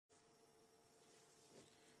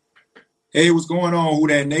Hey, what's going on, Who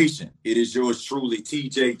That Nation? It is yours truly,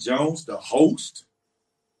 TJ Jones, the host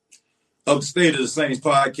of the State of the Saints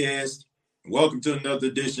podcast. Welcome to another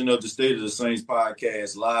edition of the State of the Saints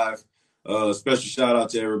podcast live. Special shout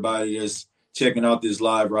out to everybody that's checking out this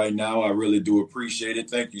live right now. I really do appreciate it.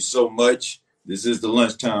 Thank you so much. This is the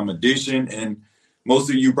lunchtime edition, and most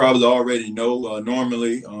of you probably already know.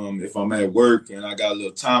 Normally, if I'm at work and I got a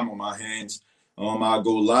little time on my hands, I'll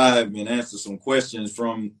go live and answer some questions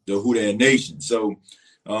from the Who That Nation. So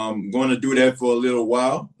I'm going to do that for a little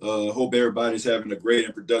while. Hope everybody's having a great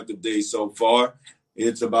and productive day so far.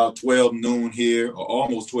 It's about 12 noon here, or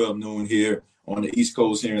almost 12 noon here on the East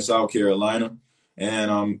Coast here in South Carolina. And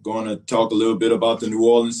I'm going to talk a little bit about the New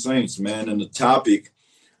Orleans Saints, man. And the topic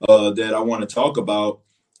that I want to talk about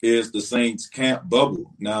is the Saints camp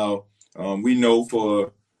bubble. Now, we know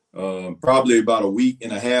for probably about a week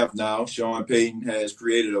and a half now, Sean Payton has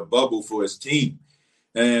created a bubble for his team.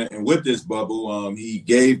 And with this bubble, he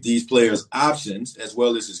gave these players options, as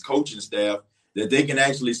well as his coaching staff, that they can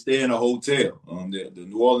actually stay in a hotel. The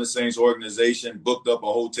New Orleans Saints organization booked up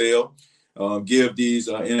a hotel, give these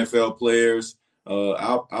NFL players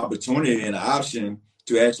opportunity and option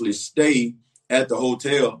to actually stay at the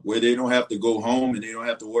hotel where they don't have to go home and they don't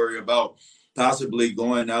have to worry about possibly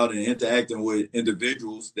going out and interacting with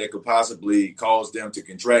individuals that could possibly cause them to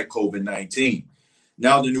contract COVID-19.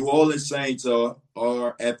 Now, the New Orleans Saints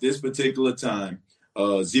are at this particular time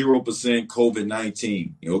 0%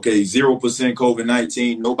 COVID-19. Okay, 0%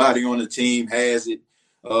 COVID-19. Nobody on the team has it.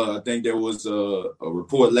 I think there was a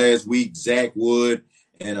report last week. Zach Wood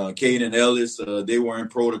and Caden Ellis, they were in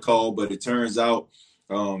protocol, but it turns out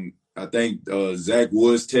I think Zach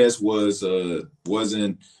Wood's test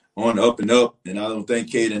wasn't on up and up, and I don't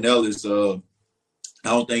think Caden Ellis. I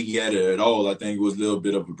don't think he had it at all. I think it was a little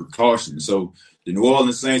bit of a precaution. So the New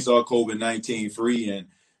Orleans Saints are COVID-19 free, and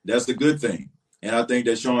that's a good thing. And I think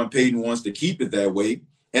that Sean Payton wants to keep it that way,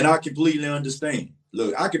 and I completely understand.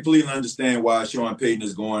 Look, I completely understand why Sean Payton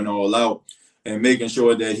is going all out and making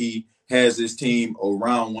sure that he has his team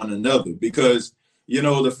around one another because,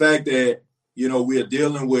 the fact that, we are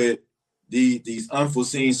dealing with these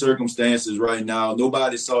unforeseen circumstances right now.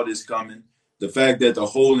 Nobody saw this coming. The fact that the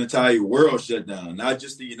whole entire world shut down, not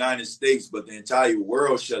just the United States, but the entire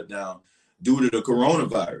world shut down due to the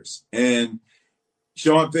coronavirus. And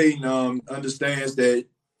Sean Payton understands that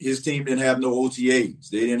his team didn't have no OTAs.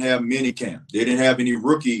 They didn't have mini camp. They didn't have any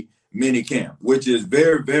rookie mini camp, which is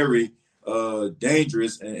very, very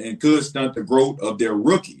dangerous and could stunt the growth of their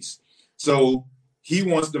rookies. So he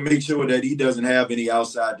wants to make sure that he doesn't have any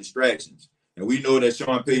outside distractions. And we know that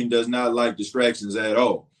Sean Payton does not like distractions at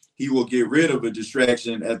all. He will get rid of a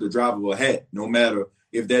distraction at the drop of a hat, no matter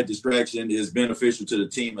if that distraction is beneficial to the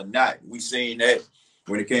team or not. We've seen that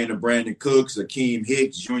when it came to Brandon Cooks, Akeem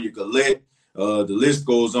Hicks, Junior Gillette. The list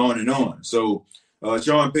goes on and on. So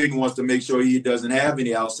Sean Payton wants to make sure he doesn't have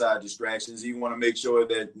any outside distractions. He wants to make sure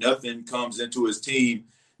that nothing comes into his team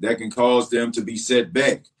that can cause them to be set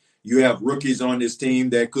back. You have rookies on this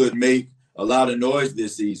team that could make a lot of noise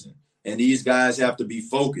this season, and these guys have to be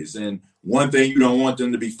focused. And one thing you don't want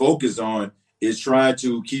them to be focused on is trying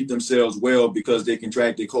to keep themselves well because they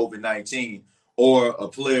contracted COVID-19 or a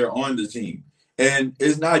player on the team. And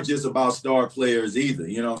it's not just about star players either.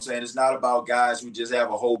 You know what I'm saying? It's not about guys who just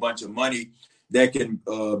have a whole bunch of money that can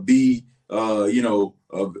be,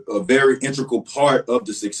 a very integral part of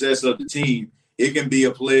the success of the team. It can be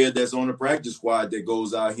a player that's on the practice squad that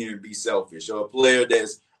goes out here and be selfish, or a player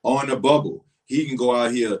that's on the bubble. He can go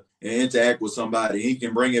out here and interact with somebody. He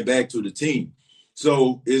can bring it back to the team.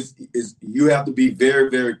 So you have to be very,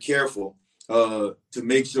 very careful to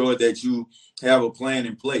make sure that you have a plan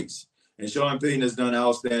in place. And Sean Payton has done an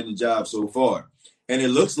outstanding job so far. And it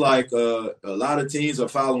looks like a lot of teams are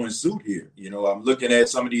following suit here. I'm looking at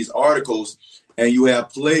some of these articles, and you have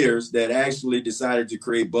players that actually decided to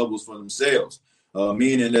create bubbles for themselves.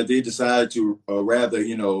 Meaning that they decided to rather,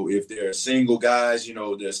 if they're single guys,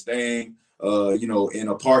 they're staying, in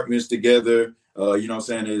apartments together,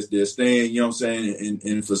 they're staying,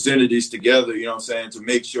 in facilities together, to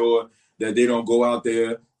make sure that they don't go out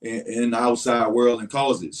there in the outside world and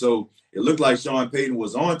cause it. So it looked like Sean Payton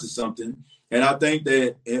was on to something. And I think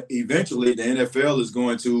that eventually the NFL is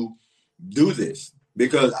going to do this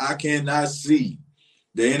because I cannot see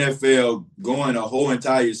the NFL going a whole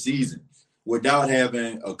entire season without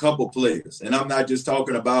having a couple players. And I'm not just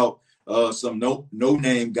talking about some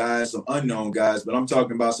no-name guys, some unknown guys, but I'm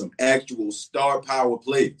talking about some actual star power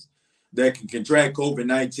players that can contract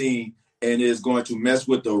COVID-19 and is going to mess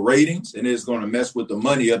with the ratings and is going to mess with the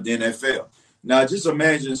money of the NFL. Now, just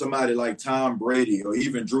imagine somebody like Tom Brady or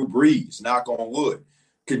even Drew Brees, knock on wood,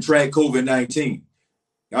 contract COVID-19.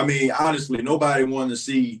 I mean, honestly, nobody wanted to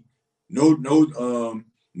see no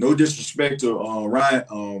disrespect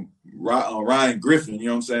to Ryan Griffin, you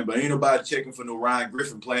know what I'm saying? But ain't nobody checking for no Ryan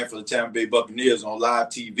Griffin playing for the Tampa Bay Buccaneers on live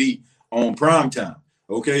TV on primetime.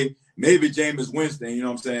 Okay? Maybe Jameis Winston, you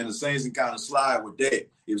know what I'm saying? The Saints can kind of slide with that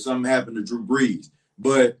if something happened to Drew Brees.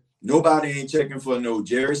 But nobody ain't checking for no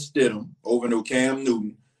Jarrett Stidham over no Cam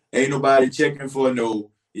Newton. Ain't nobody checking for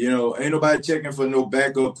no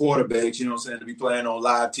backup quarterbacks, you know what I'm saying, to be playing on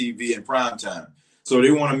live TV in primetime. So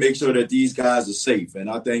they want to make sure that these guys are safe. And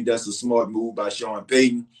I think that's a smart move by Sean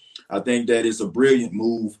Payton. I think that it's a brilliant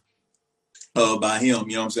move by him,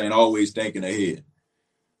 you know what I'm saying, always thinking ahead.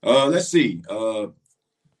 Let's see.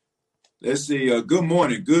 Good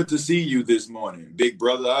morning. Good to see you this morning, big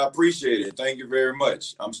brother. I appreciate it. Thank you very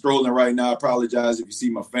much. I'm strolling right now. I apologize if you see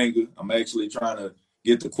my finger. I'm actually trying to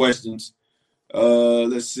get the questions.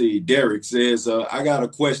 Let's see. Derek says, I got a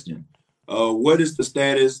question. What is the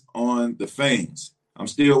status on the fans? I'm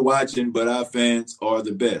still watching, but our fans are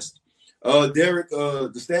the best. Derek,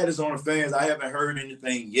 the status on the fans, I haven't heard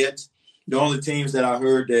anything yet. The only teams that I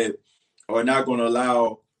heard that are not going to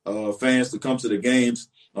allow fans to come to the games,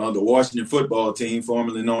 the Washington football team,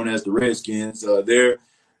 formerly known as the Redskins, they're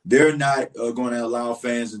not going to allow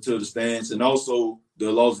fans into the stands, and also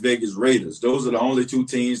the Las Vegas Raiders. Those are the only two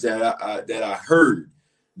teams that I heard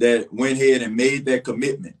that went ahead and made that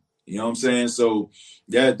commitment. You know what I'm saying? So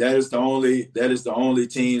that is the only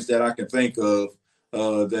teams that I can think of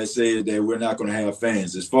that say that we're not going to have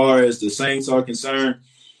fans. As far as the Saints are concerned,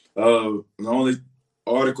 the only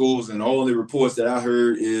articles and the only reports that I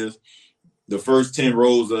heard is the first 10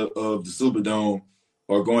 rows of the Superdome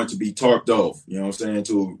are going to be tarped off, you know what I'm saying,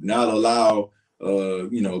 to not allow,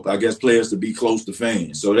 I guess players to be close to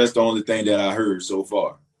fans. So that's the only thing that I heard so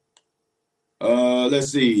far.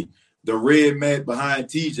 Let's see. The red mat behind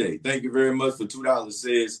TJ. Thank you very much for $2.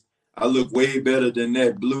 Says, I look way better than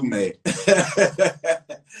that blue mat.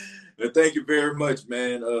 Thank you very much,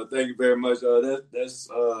 man. Thank you very much.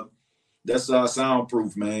 That's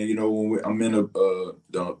soundproof, man. You know, when I'm in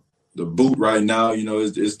the booth right now, you know,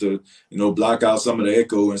 it's to, you know, block out some of the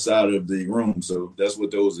echo inside of the room. So that's what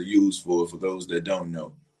those are used for those that don't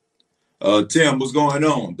know. Tim, what's going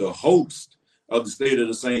on? The host of the State of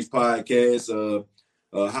the Saints podcast.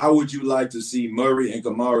 How would you like to see Murray and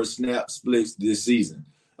Kamara snap splits this season?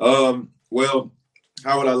 Well,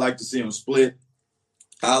 how would I like to see them split?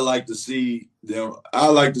 I like to see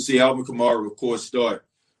Alvin Kamara, of course, start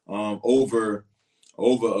over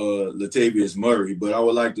Latavius Murray, but I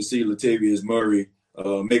would like to see Latavius Murray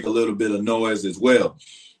make a little bit of noise as well.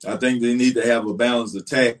 I think they need to have a balanced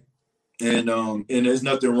attack, and there's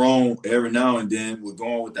nothing wrong every now and then with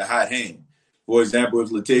going with the hot hand. For example, if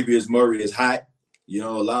Latavius Murray is hot, you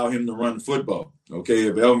know, allow him to run the football. Okay,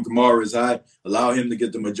 if Alvin Kamara is hot, allow him to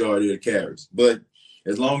get the majority of the carries. But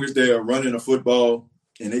as long as they're running the football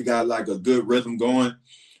and they got like a good rhythm going,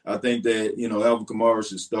 I think that, you know, Alvin Kamara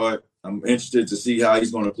should start. I'm interested to see how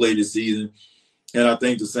he's going to play this season. And I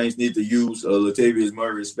think the Saints need to use Latavius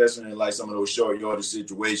Murray, especially in like some of those short yardage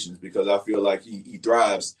situations, because I feel like he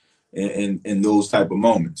thrives in those type of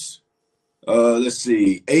moments. Let's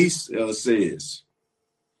see. Ace says,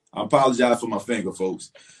 I apologize for my finger,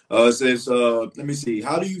 folks. Says, let me see.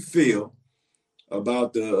 How do you feel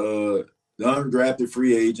about the undrafted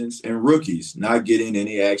free agents and rookies not getting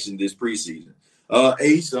any action this preseason?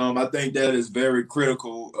 Ace, I think that is very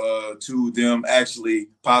critical to them actually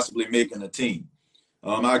possibly making a team.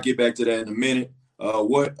 I'll get back to that in a minute.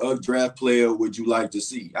 What draft player would you like to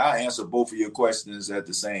see? I'll answer both of your questions at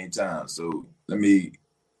the same time. So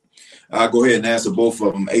I'll go ahead and answer both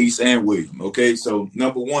of them, Ace and William. Okay, so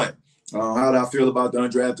number one, how do I feel about the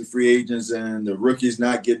undrafted free agents and the rookies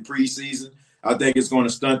not getting preseason? I think it's going to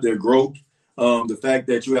stunt their growth. The fact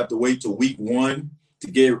that you have to wait till week one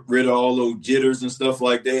to get rid of all those jitters and stuff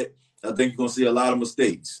like that, I think you're going to see a lot of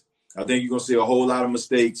mistakes. I think you're going to see a whole lot of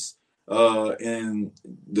mistakes in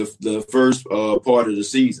the first part of the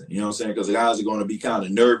season. You know what I'm saying? Because the guys are going to be kind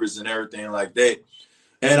of nervous and everything like that.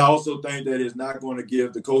 And I also think that it's not going to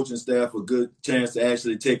give the coaching staff a good chance to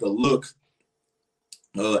actually take a look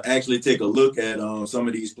at some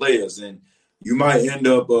of these players. And you might end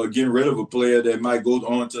up getting rid of a player that might go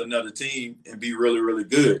on to another team and be really, really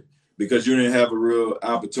good because you didn't have a real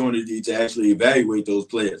opportunity to actually evaluate those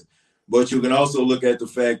players. But you can also look at the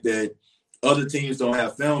fact that other teams don't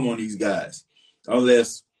have film on these guys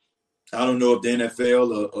unless, I don't know if the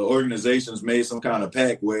NFL or organizations made some kind of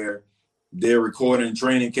pact where they're recording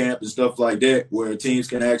training camp and stuff like that, where teams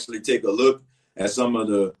can actually take a look at some of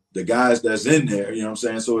the guys that's in there, you know what I'm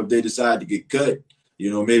saying? So if they decide to get cut,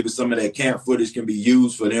 maybe some of that camp footage can be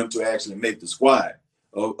used for them to actually make the squad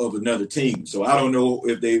of another team. So I don't know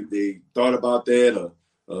if they thought about that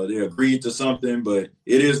or they agreed to something, but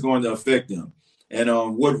it is going to affect them. And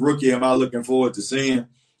what rookie am I looking forward to seeing?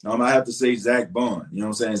 I have to say Zach Bond. You know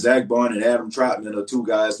what I'm saying? Zach Bond and Adam Troutman are two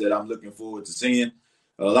guys that I'm looking forward to seeing.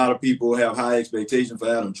 A lot of people have high expectations for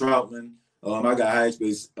Adam Troutman. I got high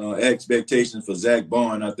expectations for Zach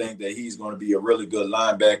Bond. I think that he's going to be a really good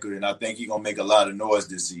linebacker, and I think he's going to make a lot of noise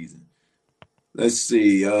this season. Let's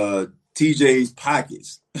see. TJ's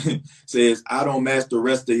Pockets says, I don't match the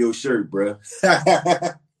rest of your shirt, bro.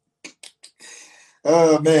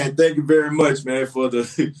 Oh, man, thank you very much, man, for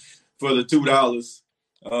the $2.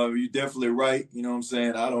 You're definitely right. You know what I'm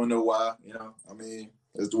saying? I don't know why.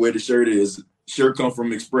 That's the way the shirt is. Shirt come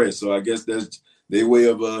from Express, so I guess that's their way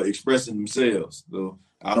of expressing themselves. So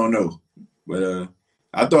I don't know, but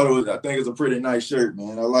I think it's a pretty nice shirt,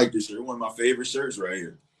 man. I like this shirt. One of my favorite shirts right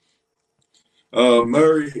here.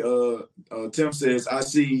 Murray, Tim says, I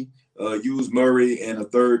see use Murray and a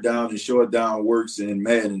third down and short down works in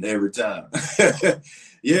Madden every time.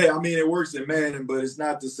 Yeah, it works in Madden, but it's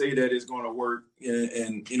not to say that it's going to work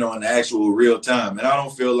in actual real time. And I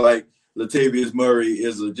don't feel like Latavius Murray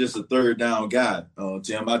is just a third down guy,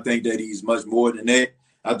 Tim. I think that he's much more than that.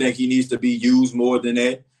 I think he needs to be used more than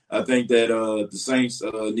that. I think that the Saints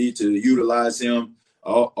need to utilize him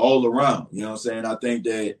all around. You know what I'm saying? I think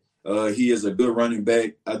that he is a good running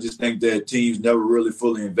back. I just think that teams never really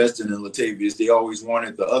fully invested in Latavius. They always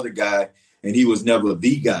wanted the other guy, and he was never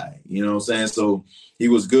the guy. You know what I'm saying? So he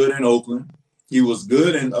was good in Oakland. He was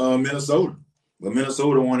good in Minnesota. But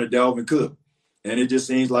Minnesota wanted Dalvin Cook. And it just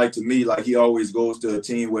seems like to me like he always goes to a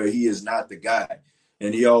team where he is not the guy.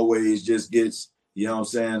 And he always just gets,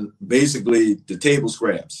 basically the table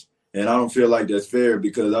scraps. And I don't feel like that's fair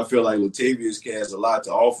because I feel like Latavius has a lot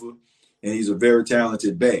to offer. And he's a very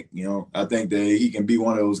talented back. I think that he can be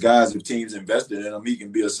one of those guys if teams invested in him. He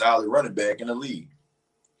can be a solid running back in the league.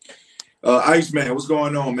 Iceman, what's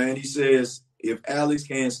going on, man? He says, if Alex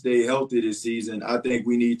can't stay healthy this season, I think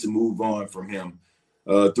we need to move on from him.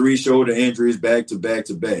 3 shoulder injuries back to back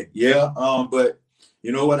to back. Yeah, but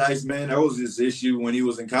you know what, Iceman? That was his issue when he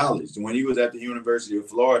was in college. When he was at the University of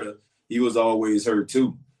Florida, he was always hurt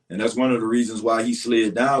too. And that's one of the reasons why he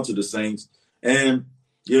slid down to the Saints. And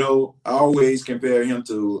I always compare him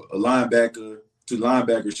to linebacker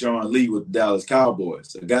Sean Lee with the Dallas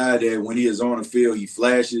Cowboys, a guy that when he is on the field, he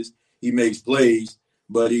flashes, he makes plays,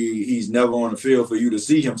 but he's never on the field for you to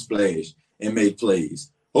see him splash and make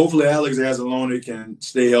plays. Hopefully Alex Anzalone can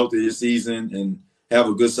stay healthy this season and have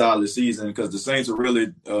a good, solid season because the Saints are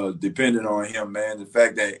really dependent on him, man. The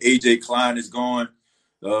fact that A.J. Klein is gone,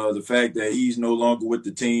 the fact that he's no longer with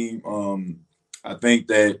the team, I think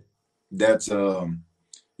that's that's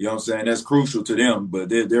crucial to them, but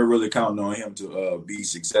they're really counting on him to be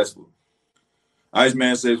successful.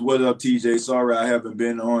 Iceman says, what up, TJ? Sorry I haven't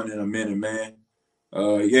been on in a minute, man.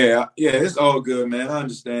 Yeah, it's all good, man. I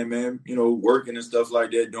understand, man. Working and stuff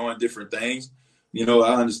like that, doing different things. I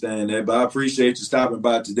understand that, but I appreciate you stopping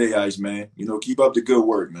by today, Iceman. Keep up the good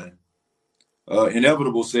work, man.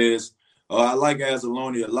 Inevitable says, I like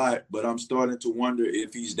Anzalone a lot, but I'm starting to wonder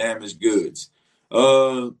if he's damaged goods.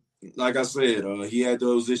 Like I said, he had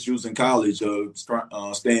those issues in college of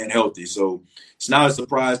staying healthy. So it's not a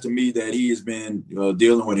surprise to me that he has been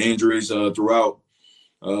dealing with injuries throughout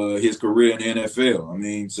his career in the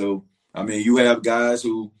NFL. You have guys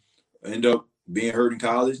who end up being hurt in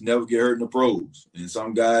college, never get hurt in the pros. And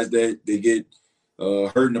some guys that they get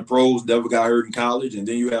hurt in the pros, never got hurt in college. And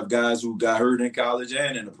then you have guys who got hurt in college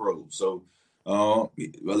and in the pros. So a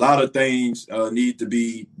lot of things need to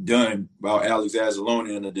be done about Alex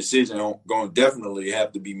Anzalone, and a decision going to definitely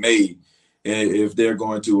have to be made if they're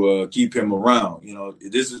going to keep him around.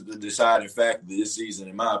 This is the deciding factor this season,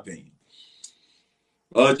 in my opinion.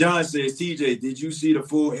 John says, TJ, did you see the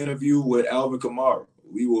full interview with Alvin Kamara?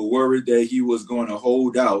 We were worried that he was going to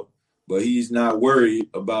hold out, but he's not worried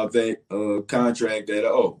about that contract at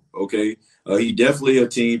all. Okay. He definitely a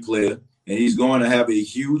team player, and he's going to have a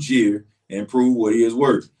huge year and prove what he is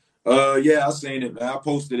worth. Yeah, I seen it, man. I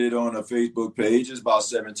posted it on a Facebook page. It's about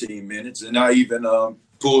 17 minutes. And I even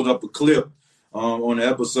pulled up a clip on the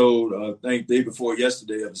episode, I think day before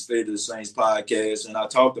yesterday, of the State of the Saints podcast. And I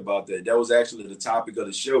talked about that. That was actually the topic of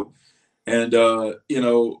the show. And,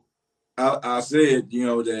 I said,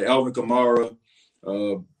 that Alvin Kamara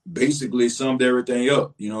basically summed everything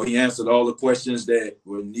up. He answered all the questions that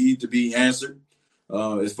would need to be answered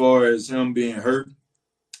as far as him being hurt.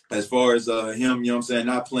 As far as him,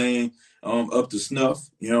 not playing up to snuff,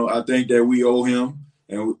 I think that we owe him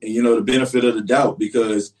and the benefit of the doubt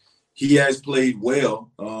because, he has played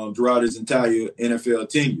well throughout his entire NFL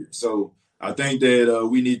tenure. So I think that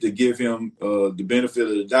we need to give him the benefit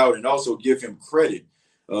of the doubt and also give him credit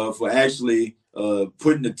for actually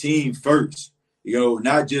putting the team first,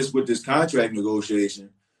 not just with this contract negotiation,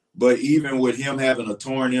 but even with him having a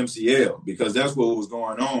torn MCL, because that's what was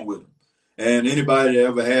going on with him. And anybody that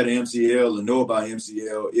ever had an MCL or know about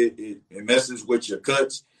MCL, it messes with your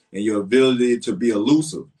cuts and your ability to be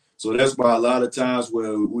elusive. So that's why a lot of times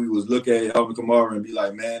where we was look at Alvin Kamara and be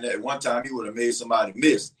like, man, at one time he would have made somebody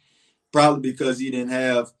miss, probably because he didn't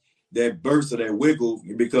have that burst or that wiggle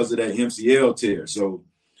because of that MCL tear. So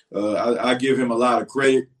I give him a lot of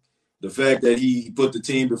credit. The fact that he put the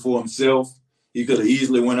team before himself, he could have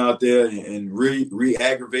easily went out there and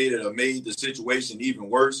re-aggravated or made the situation even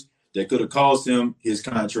worse that could have cost him his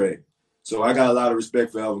contract. So I got a lot of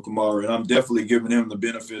respect for Alvin Kamara, and I'm definitely giving him the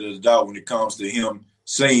benefit of the doubt when it comes to him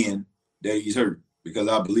saying that he's hurt, because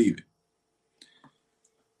I believe it.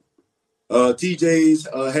 TJ's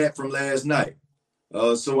hat from last night.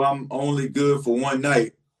 So I'm only good for one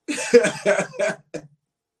night.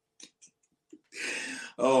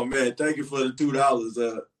 Oh, man, thank you for the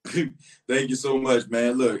 $2. Thank you so much,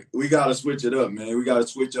 man. Look, we got to switch it up, man. We got to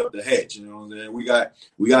switch up the hats, you know what I'm saying?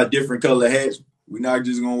 We got different color hats. We're not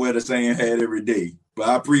just going to wear the same hat every day. But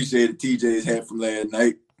I appreciate TJ's hat from last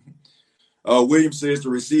night. William says the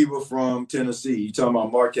receiver from Tennessee. You talking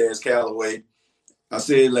about Marquez Callaway. I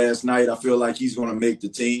said last night, I feel like he's going to make the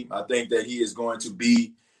team. I think that he is going to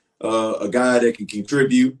be a guy that can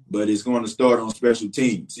contribute, but is going to start on special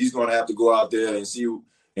teams. He's going to have to go out there and see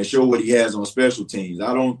and show what he has on special teams.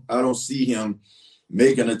 I don't see him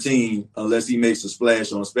making a team unless he makes a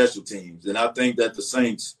splash on special teams. And I think that the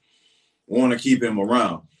Saints want to keep him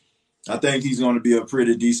around. I think he's going to be a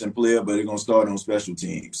pretty decent player, but he's going to start on special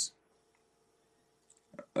teams.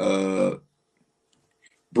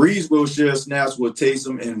 Breeze will share snaps with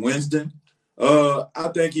Taysom and Winston. I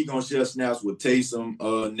think he's going to share snaps with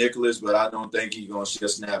Taysom, Nicholas, but I don't think he's going to share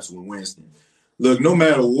snaps with Winston. Look, no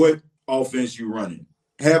matter what offense you're running,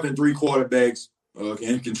 having three quarterbacks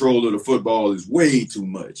in control of the football is way too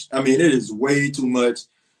much. I mean, it is way too much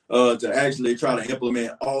to actually try to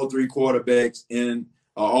implement all three quarterbacks in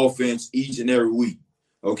our offense each and every week.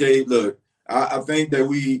 Okay, look, I think that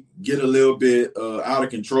we get a little bit out of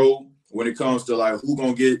control when it comes to like who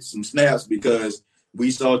gonna get some snaps, because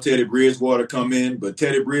we saw Teddy Bridgewater come in, but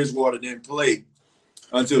Teddy Bridgewater didn't play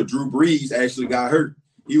until Drew Brees actually got hurt.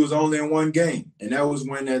 He was only in one game, and that was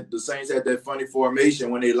when the Saints had that funny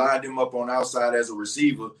formation when they lined him up on outside as a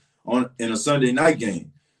receiver in a Sunday night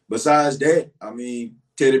game. Besides that, I mean,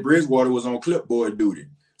 Teddy Bridgewater was on clipboard duty.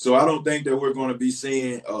 So I don't think that we're going to be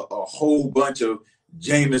seeing a whole bunch of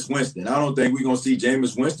Jameis Winston. I don't think we're going to see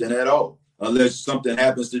Jameis Winston at all unless something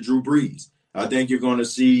happens to Drew Brees. I think you're going to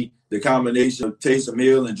see the combination of Taysom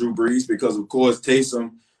Hill and Drew Brees because, of course,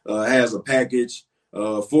 Taysom has a package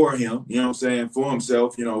for him, you know what I'm saying, for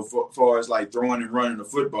himself, you know, for far as like throwing and running the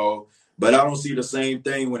football. But I don't see the same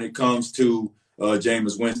thing when it comes to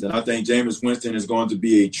Jameis Winston. I think Jameis Winston is going to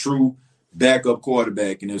be a true backup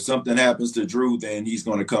quarterback. And if something happens to Drew, then he's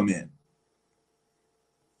going to come in.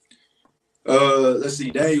 Let's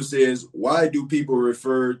see. Daniel says, why do people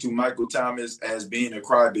refer to Michael Thomas as being a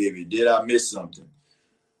crybaby? Did I miss something?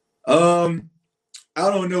 I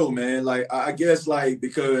don't know, man. Like, I guess, like,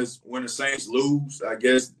 because when the Saints lose, I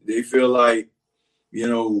guess they feel like, you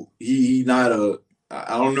know, he not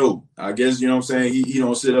I don't know. I guess, you know what I'm saying, he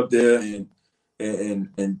don't sit up there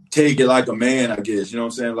and take it like a man, I guess. You know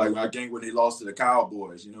what I'm saying? Like, I think when they lost to the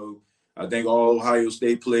Cowboys, you know, I think all Ohio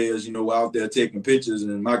State players, you know, were out there taking pictures,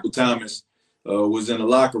 and Michael Thomas was in the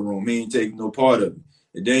locker room. He ain't taking no part of it.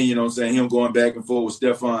 And then, you know what I'm saying, him going back and forth with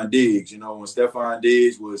Stephon Diggs, you know, when Stephon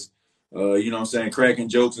Diggs was you know what I'm saying, cracking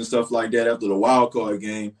jokes and stuff like that after the wild card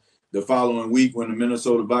game. The following week when the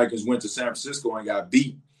Minnesota Vikings went to San Francisco and got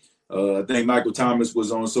beat, I think Michael Thomas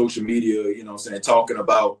was on social media, you know what I'm saying, talking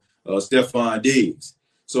about Stephon Diggs.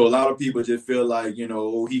 So a lot of people just feel like, you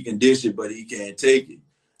know, he can dish it, but he can't take it.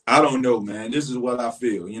 I don't know, man. This is what I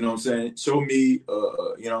feel. You know what I'm saying? Show me, you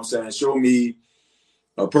know what I'm saying, show me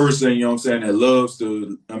a person, you know what I'm saying, that loves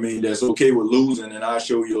to, I mean, that's okay with losing, and I'll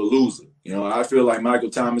show you a loser. You know, I feel like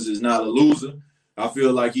Michael Thomas is not a loser. I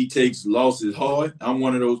feel like he takes losses hard. I'm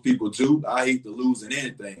one of those people, too. I hate to lose in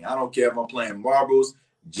anything. I don't care if I'm playing marbles,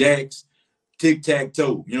 jacks,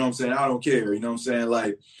 tic-tac-toe. You know what I'm saying? I don't care. You know what I'm saying?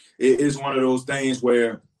 Like, it's one of those things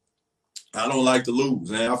where I don't like to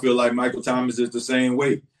lose. And I feel like Michael Thomas is the same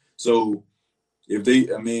way. So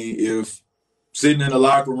if sitting in the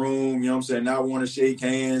locker room, you know what I'm saying, not want to shake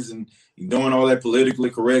hands and doing all that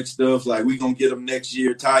politically correct stuff, like we going to get him next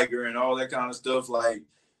year, Tiger, and all that kind of stuff, like,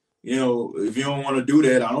 if you don't want to do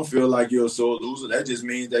that, I don't feel like you're a sore loser. That just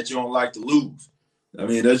means that you don't like to lose. I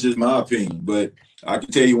mean, that's just my opinion. But I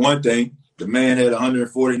can tell you one thing. The man had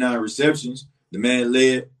 149 receptions. The man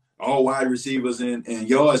led all wide receivers in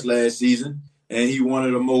yards last season. And he one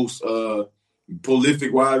of the most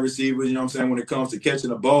prolific wide receivers, you know what I'm saying, when it comes to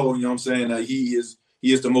catching the ball, you know what I'm saying? He is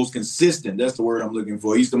the most consistent. That's the word I'm looking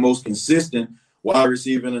for. He's the most consistent wide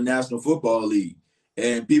receiver in the National Football League.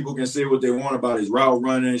 And people can say what they want about his route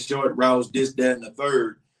running, short routes, this, that, and the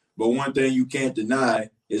third. But one thing you can't deny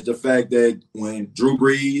is the fact that when Drew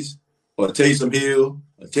Brees or Taysom Hill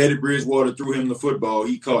or Teddy Bridgewater threw him the football,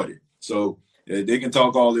 he caught it. So they can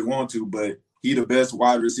talk all they want to, but he the best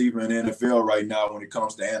wide receiver in the NFL right now when it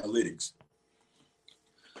comes to analytics.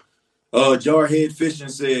 Jarhead Fishing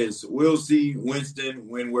says, we'll see Winston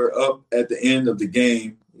when we're up at the end of the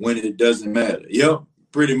game when it doesn't matter. Yep,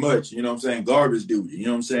 pretty much. You know what I'm saying? Garbage duty. You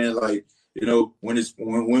know what I'm saying? Like,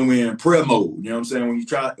 when we're in prayer mode, you know what I'm saying?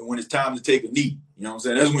 When it's time to take a knee, you know what I'm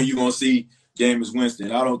saying? That's when you're going to see Jameis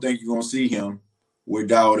Winston. I don't think you're going to see him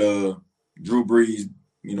without Drew Brees,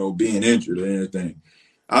 being injured or anything.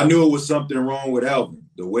 I knew it was something wrong with Alvin.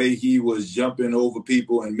 The way he was jumping over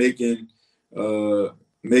people and making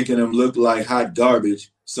them look like hot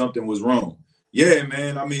garbage, something was wrong. Yeah,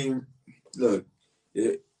 man. I mean, look,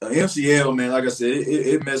 MCL, man, like I said,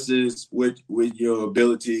 it messes with your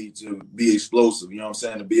ability to be explosive, you know what I'm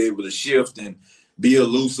saying, to be able to shift and be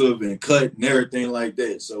elusive and cut and everything like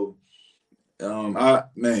that. So,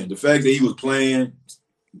 the fact that he was playing,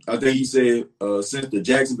 I think he said since the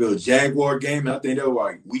Jacksonville Jaguar game, I think that was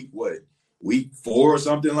like week 4 or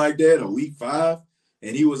something like that, or week 5,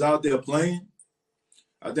 and he was out there playing.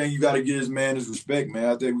 I think you got to give this man his respect, man.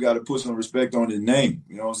 I think we got to put some respect on his name,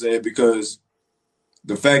 you know what I'm saying, because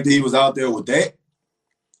the fact that he was out there with that,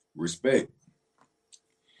 respect.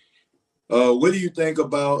 What do you think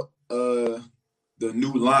about the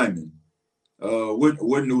new lineman?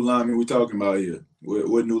 What new lineman we talking about here?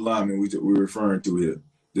 What new lineman we referring to here?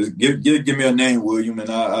 Just give me a name, William, and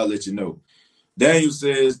I'll let you know. Daniel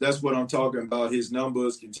says, that's what I'm talking about. His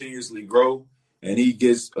numbers continuously grow, and he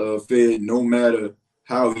gets fed no matter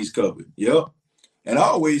how he's covered. Yep. And I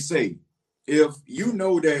always say, if you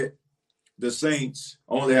know that the Saints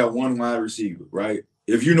only have one wide receiver, right?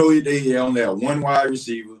 If you know they only have one wide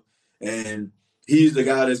receiver, and he's the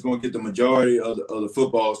guy that's going to get the majority of the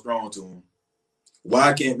footballs thrown to him,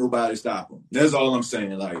 why can't nobody stop him? That's all I'm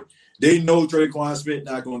saying. Like, they know Traquan Smith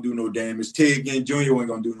not going to do no damage. Ted Ginn Jr. wasn't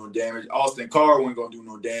going to do no damage. Austin Carr wasn't going to do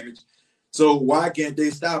no damage. So why can't they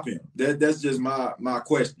stop him? That's just my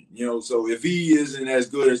question. So if he isn't as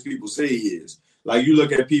good as people say he is, like you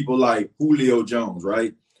look at people like Julio Jones,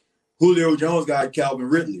 right? Julio Jones got Calvin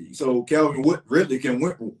Ridley. So Calvin Ridley can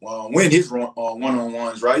win his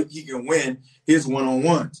one-on-ones, right? He can win his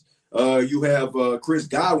one-on-ones. You have Chris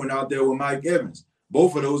Godwin out there with Mike Evans.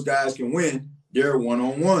 Both of those guys can win their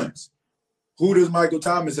one-on-ones. Who does Michael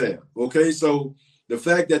Thomas have? Okay, so the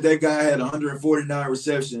fact that guy had 149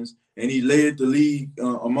 receptions and he led the league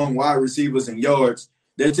among wide receivers in yards,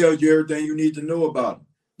 that tells you everything you need to know about him.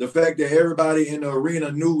 The fact that everybody in the arena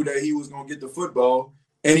knew that he was going to get the football,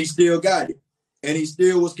 and he still got it. And he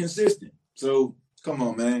still was consistent. So, come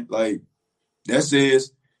on, man. Like, that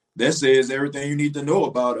says everything you need to know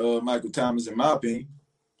about Michael Thomas, in my opinion.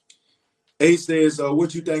 A says,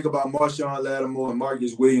 what you think about Marshawn Lattimore and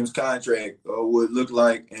Marcus Williams' contract would look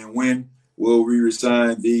like, and when will we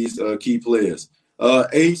resign these key players?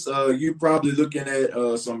 Ace, you're probably looking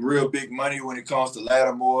at some real big money when it comes to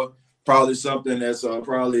Lattimore, probably something that's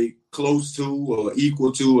probably close to or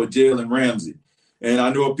equal to a Jalen Ramsey. And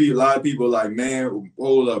I know a lot of people are like, man,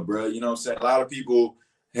 hold up, bro. You know what I'm saying? A lot of people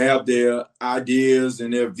have their ideas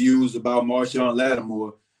and their views about Marshawn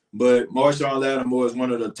Lattimore, but Marshawn Lattimore is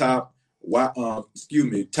one of the top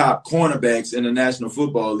cornerbacks in the National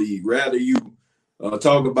Football League. Rather you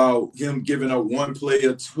talk about him giving up one play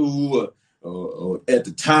or two at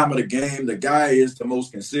the time of the game, the guy is the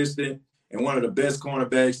most consistent and one of the best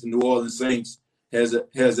cornerbacks the New Orleans Saints has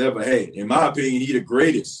ever had. In my opinion, he's the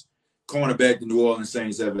greatest cornerback the New Orleans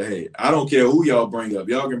Saints ever had. I don't care who y'all bring up.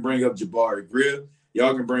 Y'all can bring up Jabari Greer.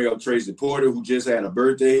 Y'all can bring up Tracy Porter, who just had a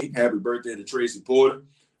birthday. Happy birthday to Tracy Porter.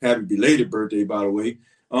 Happy belated birthday, by the way.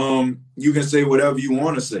 You can say whatever you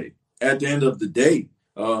want to say. At the end of the day,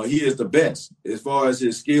 he is the best as far as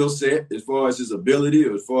his skill set, as far as his ability,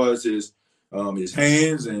 as far as his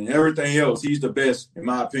hands and everything else. He's the best, in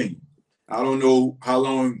my opinion. I don't know how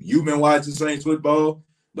long you've been watching Saints football,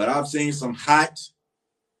 but I've seen some hot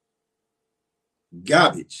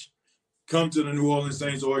garbage come to the New Orleans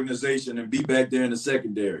Saints organization and be back there in the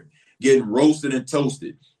secondary. getting roasted and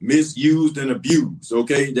toasted, misused and abused.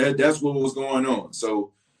 Okay, that's what was going on.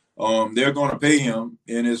 So they're going to pay him.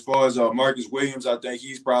 And as far as Marcus Williams, I think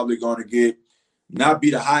he's probably going to get not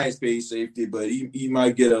be the highest paid safety, but he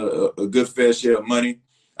might get a good fair share of money.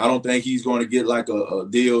 I don't think he's going to get like a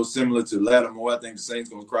deal similar to Lattimore. I think the Saints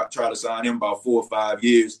going to try to sign him about 4 or 5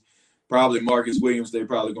 years. Probably Marcus Williams, they're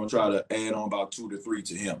probably going to try to add on about 2 to 3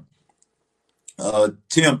 to him.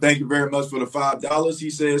 Tim, thank you very much for the $5. He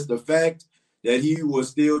says the fact that he was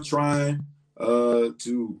still trying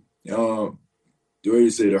to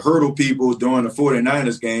hurdle people during the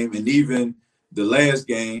 49ers game and even the last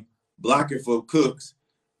game, blocking for Cooks,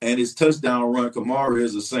 and his touchdown run, Kamara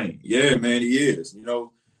is a Saint. Yeah, man, he is,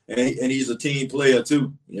 and he's a team player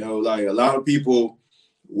too. Like a lot of people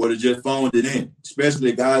would have just phoned it in,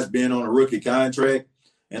 especially guys being on a rookie contract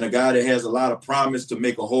and a guy that has a lot of promise to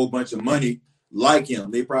make a whole bunch of money like him.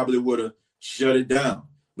 They probably would have shut it down.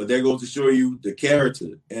 But that goes to show you the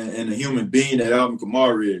character and the human being that Alvin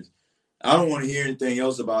Kamara is. I don't want to hear anything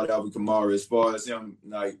else about Alvin Kamara as far as him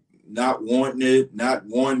like not wanting it, not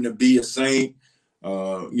wanting to be a Saint,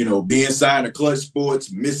 being signed to Clutch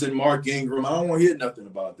Sports, missing Mark Ingram. I don't want to hear nothing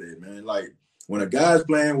about that, man. Like when a guy's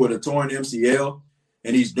playing with a torn MCL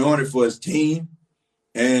and he's doing it for his team,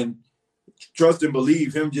 and trust and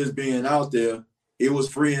believe him just being out there, it was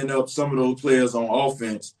freeing up some of those players on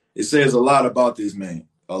offense. It says a lot about this man,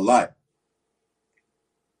 a lot.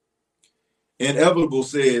 Inevitable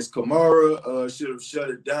says Kamara should have shut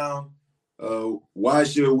it down. Why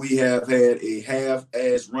should we have had a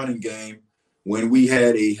half-ass running game when we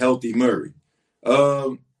had a healthy Murray?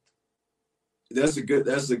 That's a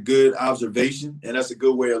good observation, and that's a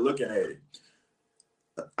good way of looking at it.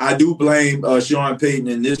 I do blame Sean Payton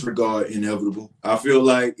in this regard, Inevitable. I feel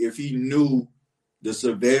like if he knew the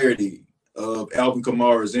severity of Alvin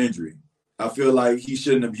Kamara's injury, I feel like he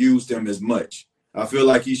shouldn't have used him as much. I feel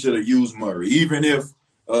like he should have used Murray. Even if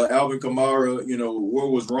Alvin Kamara,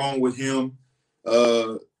 what was wrong with him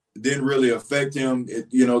didn't really affect him,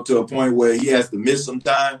 to a point where he has to miss some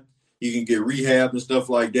time. He can get rehab and stuff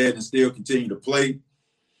like that and still continue to play.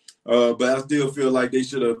 But I still feel like they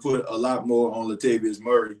should have put a lot more on Latavius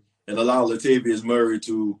Murray and allow Latavius Murray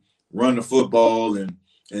to run the football and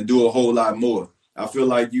do a whole lot more. I feel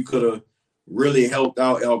like you could have really helped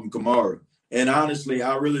out Alvin Kamara. And honestly,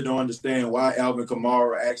 I really don't understand why Alvin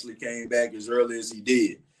Kamara actually came back as early as he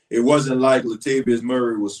did. It wasn't like Latavius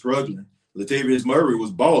Murray was struggling. Latavius Murray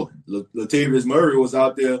was balling. Latavius Murray was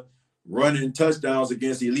out there running touchdowns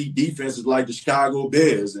against elite defenses like the Chicago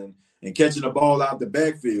Bears and catching the ball out the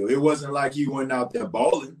backfield. It wasn't like he went out there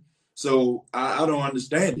balling. So I don't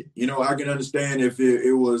understand it. I can understand if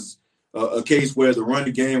it was a case where the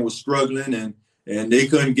running game was struggling and they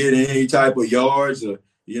couldn't get any type of yards or,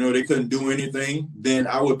 they couldn't do anything, then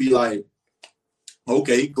I would be like,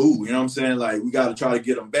 okay, cool. You know what I'm saying? Like, we got to try to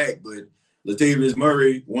get them back. But Latavius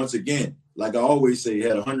Murray, once again, like I always say,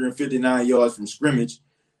 had 159 yards from scrimmage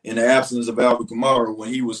in the absence of Alvin Kamara when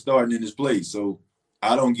he was starting in his place. So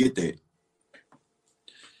I don't get that.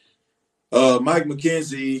 Mike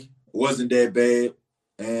McKenzie wasn't that bad,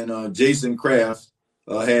 and Jason Kraft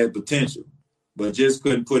had potential, but just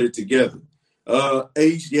couldn't put it together. But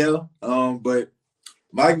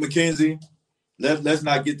Mike McKenzie, let's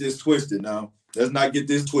not get this twisted now. Let's not get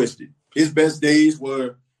this twisted. His best days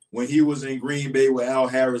were when he was in Green Bay with Al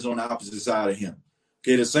Harris on the opposite side of him.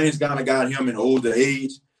 Okay, the Saints kind of got him in older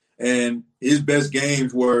age, and his best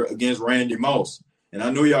games were against Randy Moss. And I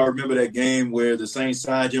know y'all remember that game where the Saints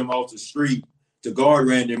signed him off the street to guard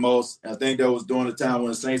Randy Moss. I think that was during the time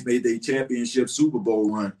when the Saints made their championship Super Bowl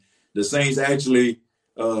run. The Saints actually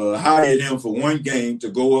hired him for one game to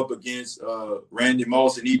go up against Randy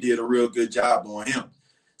Moss, and he did a real good job on him.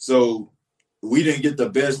 So we didn't get the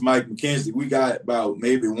best Mike McKenzie. We got about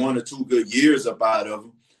maybe 1 or 2 good years up out of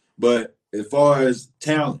him. But as far as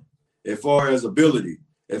talent, as far as ability,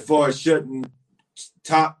 as far as shutting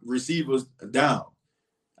top receivers down,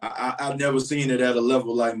 I've never seen it at a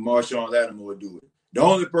level like Marshawn Lattimore do it. The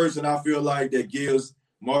only person I feel like that gives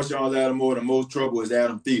Marshawn Lattimore the most trouble is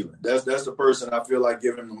Adam Thielen. That's the person I feel like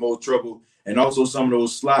giving him the most trouble. And also some of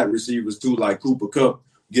those slot receivers too, like Cooper Kupp,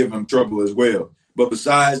 give him trouble as well. But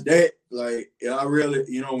besides that, like I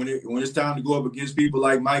really, when it's time to go up against people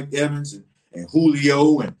like Mike Evans and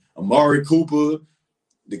Julio and Amari Cooper,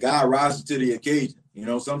 the guy rises to the occasion.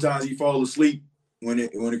 Sometimes he falls asleep when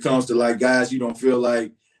it comes to like guys you don't feel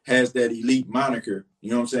like has that elite moniker, you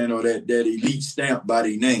know what I'm saying, or that elite stamp by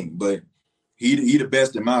their name. But he the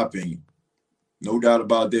best in my opinion. No doubt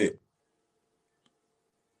about that.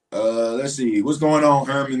 Let's see. What's going on,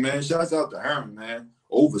 Herman, man? Shouts out to Herman, man.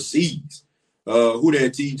 Overseas. Who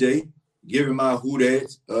that, TJ? Giving my who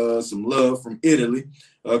that some love from Italy.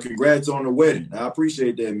 Congrats on the wedding. I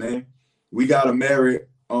appreciate that, man. We got to marry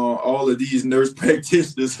all of these nurse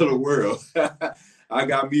practitioners of the world. I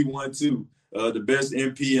got me one, too. The best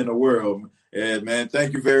MP in the world. And, man,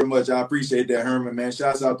 thank you very much. I appreciate that, Herman, man.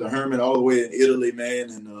 Shouts out to Herman all the way in Italy, man.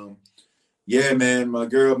 And, yeah, man, my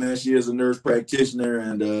girl, man, she is a nurse practitioner.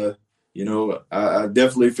 And, I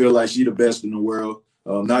definitely feel like she's the best in the world.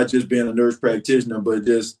 Not just being a nurse practitioner, but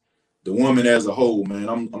just the woman as a whole, man.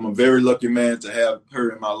 I'm a very lucky man to have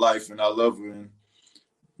her in my life, and I love her. And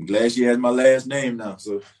I'm glad she has my last name now.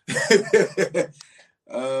 So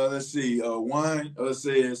let's see. One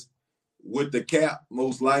says, with the cap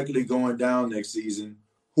most likely going down next season,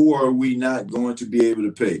 who are we not going to be able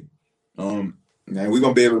to pay? Man, we're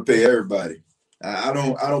gonna be able to pay everybody. I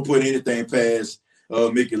don't put anything past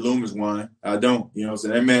Mickey Loomis wine. I don't. You know what I'm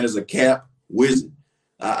saying? That man is a cap wizard.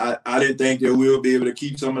 I didn't think that we'll be able to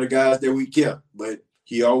keep some of the guys that we kept, but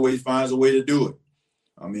he always finds a way to do it.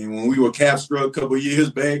 I mean, when we were cap struck a couple of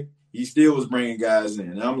years back, he still was bringing guys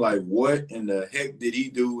in. And I'm like, what in the heck did he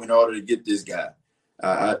do in order to get this guy?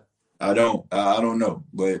 I don't know,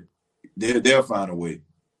 but they'll find a way.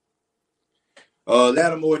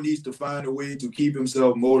 Lattimore needs to find a way to keep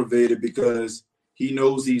himself motivated because he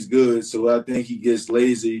knows he's good. So I think he gets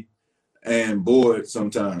lazy and bored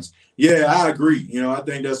sometimes. Yeah, I agree. I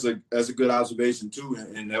think that's a good observation too.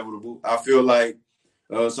 Inevitable. I feel like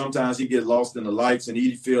sometimes he gets lost in the lights, and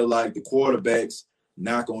he feel like the quarterback's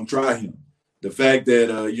not gonna try him. The fact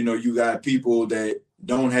that you got people that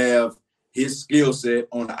don't have his skill set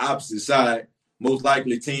on the opposite side, most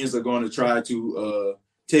likely teams are going to try to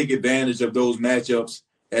take advantage of those matchups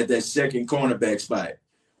at that second cornerback spot.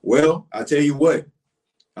 Well, I tell you what,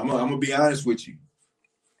 I'm gonna be honest with you.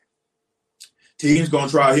 Teams going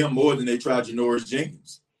to try him more than they try Janoris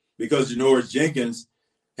Jenkins because Janoris Jenkins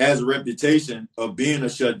has a reputation of being a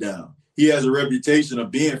shutdown. He has a reputation of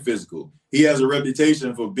being physical. He has a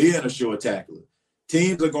reputation for being a short tackler.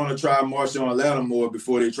 Teams are going to try Marshawn Lattimore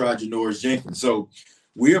before they try Janoris Jenkins. So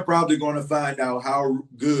we are probably going to find out how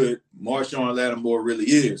good Marshawn Lattimore really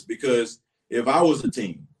is because if I was a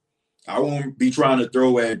team, I won't be trying to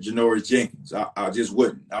throw at Janoris Jenkins. I just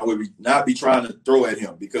wouldn't. I would not be trying to throw at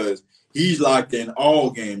him because he's locked in all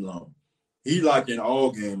game long.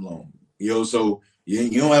 So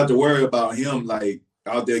you don't have to worry about him like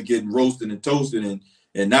out there getting roasted and toasted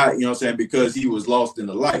and not, because he was lost in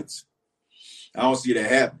the lights. I don't see that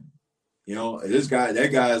happening. That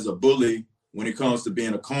guy is a bully when it comes to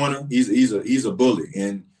being a corner. He's a bully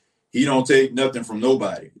and he don't take nothing from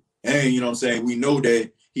nobody. And we know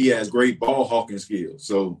that he has great ball hawking skills.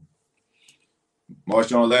 So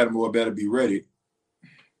Marshawn Lattimore better be ready.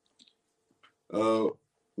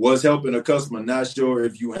 Was helping a customer. Not sure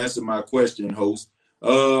if you answered my question, host.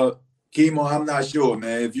 Kimo, I'm not sure,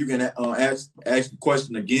 man. If you can ask the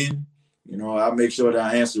question again, I'll make sure that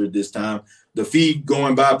I answer it this time. The feed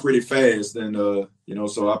going by pretty fast, and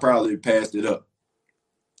so I probably passed it up.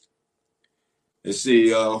 Let's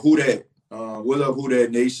see, who that? What up, who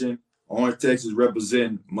that nation? Orange, Texas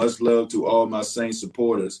represent. Much love to all my Saints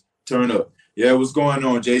supporters. Turn up. Yeah, what's going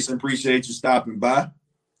on, Jason? Appreciate you stopping by.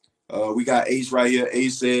 We got Ace right here.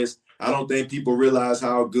 Ace says, I don't think people realize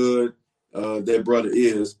how good their brother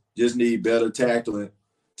is. Just need better tackle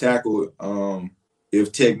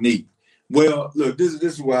if technique. Well, look, this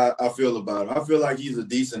is why I feel about him. I feel like he's a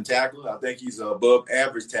decent tackler. I think he's an above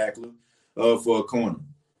average tackler for a corner.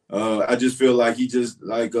 I just feel like he just,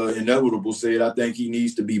 like Inevitable said, I think he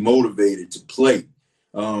needs to be motivated to play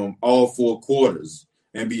all 4 quarters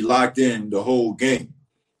and be locked in the whole game.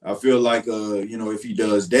 I feel like, if he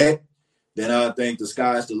does that, then I think the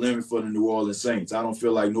sky's the limit for the New Orleans Saints. I don't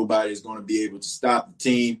feel like nobody's going to be able to stop the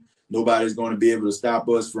team. Nobody's going to be able to stop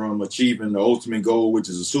us from achieving the ultimate goal, which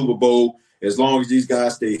is a Super Bowl, as long as these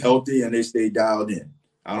guys stay healthy and they stay dialed in.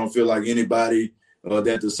 I don't feel like anybody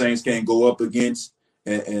that the Saints can go up against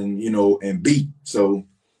and beat. So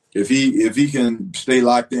if he can stay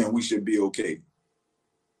locked in, we should be okay.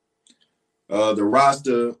 The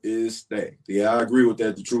roster is stacked. Yeah, I agree with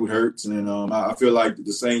that. The truth hurts. And I feel like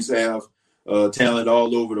the Saints have talent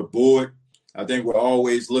all over the board. I think we're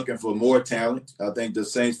always looking for more talent. I think the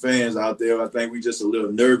Saints fans out there, I think we're just a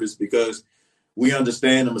little nervous because we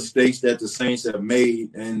understand the mistakes that the Saints have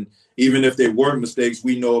made. And even if they were mistakes,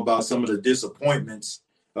 we know about some of the disappointments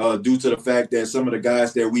due to the fact that some of the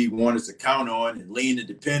guys that we wanted to count on and lean and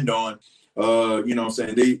depend on,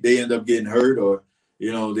 they end up getting hurt or,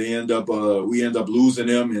 we end up losing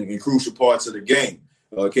them in crucial parts of the game.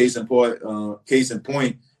 Case in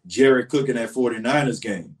point, Jared Cook in that 49ers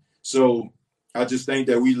game. So I just think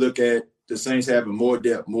that we look at the Saints having more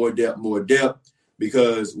depth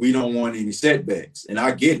because we don't want any setbacks. And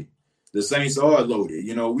I get it. The Saints are loaded.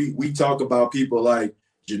 You know, we talk about people like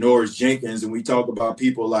Janoris Jenkins and we talk about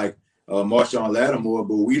people like Marshawn Lattimore,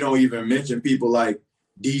 but we don't even mention people like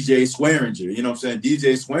DJ Swearinger. You know what I'm saying?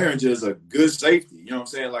 DJ Swearinger is a good safety. You know what I'm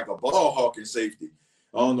saying? Like a ball hawking safety.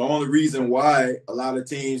 The only reason why a lot of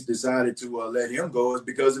teams decided to let him go is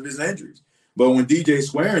because of his injuries. But when DJ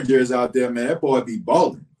Swearinger is out there, man, that boy be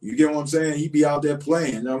balling. You get what I'm saying? He be out there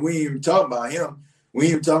playing. Now, we ain't even talking about him. We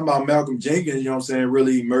ain't even talking about Malcolm Jenkins, you know what I'm saying,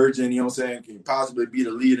 really emerging, you know what I'm saying, can possibly be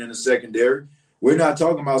the lead in the secondary. We're not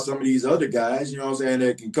talking about some of these other guys, you know what I'm saying,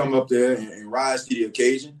 that can come up there and rise to the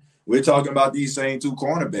occasion. We're talking about these same two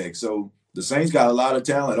cornerbacks. So the Saints got a lot of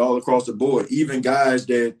talent all across the board, even guys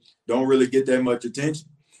that don't really get that much attention.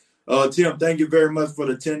 Tim, thank you very much for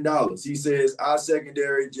the $10. He says, our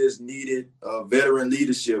secondary just needed veteran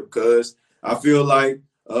leadership because I feel like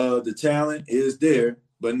the talent is there,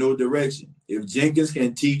 but no direction. If Jenkins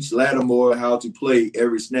can teach Lattimore how to play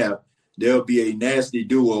every snap, there'll be a nasty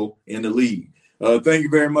duo in the league. Thank you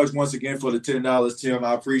very much once again for the $10, Tim.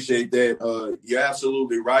 I appreciate that. You're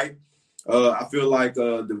absolutely right. I feel like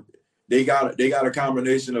they got a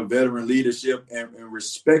combination of veteran leadership and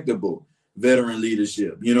respectable veteran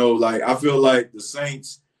leadership. You know, like I feel like the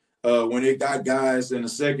Saints, when they got guys in the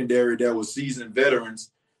secondary that were seasoned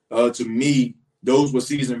veterans, to me, those were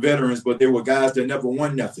seasoned veterans, but they were guys that never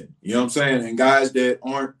won nothing. You know what I'm saying? And guys that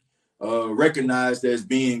aren't recognized as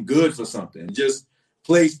being good for something. Just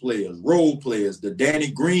place players, role players, the Danny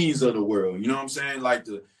Greens of the world. You know what I'm saying? Like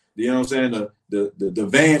the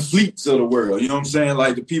Van Fleets of the world. You know what I'm saying?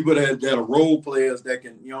 Like the people that are role players that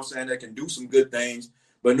can, you know what I'm saying, that can do some good things,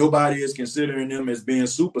 but nobody is considering them as being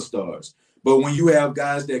superstars. But when you have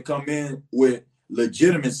guys that come in with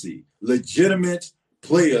legitimacy, legitimate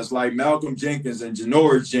players like Malcolm Jenkins and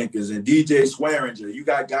Janoris Jenkins and DJ Swearinger, you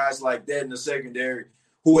got guys like that in the secondary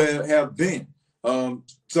who have been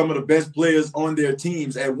some of the best players on their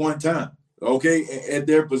teams at one time, okay, at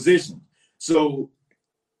their position. So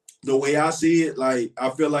the way I see it, like I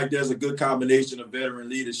feel like there's a good combination of veteran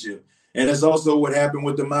leadership. And that's also what happened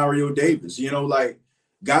with the Mario Davis. You know, like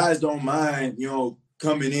guys don't mind, you know,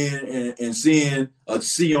 coming in and seeing a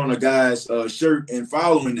C on a guy's shirt and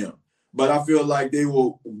following them. But I feel like they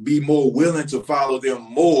will be more willing to follow them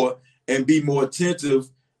more and be more attentive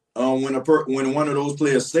when one of those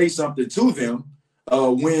players say something to them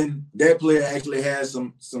when that player actually has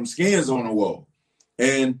some skins on the wall.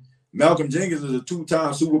 And Malcolm Jenkins is a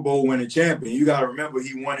two-time Super Bowl winning champion. You got to remember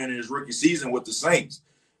he won in his rookie season with the Saints.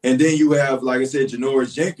 And then you have, like I said,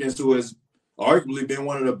 Janoris Jenkins, who has arguably been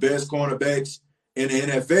one of the best cornerbacks in the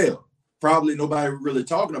NFL. Probably nobody really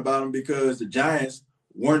talking about him because the Giants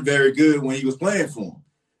weren't very good when he was playing for them.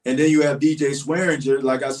 And then you have DJ Swearinger,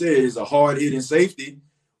 like I said, is a hard-hitting safety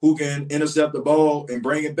who can intercept the ball and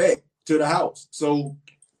bring it back to the house. So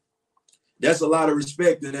that's a lot of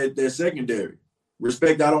respect in their secondary.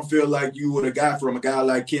 Respect I don't feel like you would have got from a guy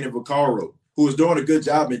like Kenny Vaccaro, who was doing a good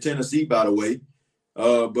job in Tennessee, by the way.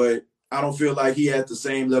 But I don't feel like he had the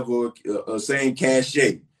same level of same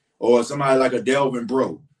cachet, or somebody like a Delvin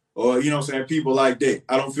Breaux, or, you know what I'm saying, people like that.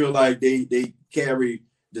 I don't feel like they carry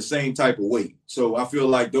the same type of weight. So I feel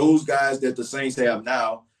like those guys that the Saints have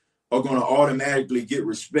now are going to automatically get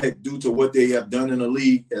respect due to what they have done in the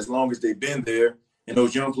league as long as they've been there, and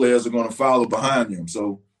those young players are going to follow behind them.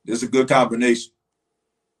 So it's a good combination.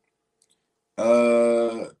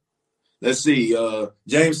 Let's see.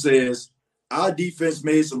 James says, our defense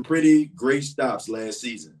made some pretty great stops last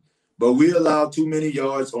season, but we allowed too many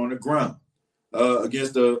yards on the ground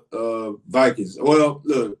against the Vikings. Well,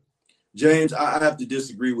 look, James, I have to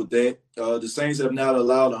disagree with that. The Saints have not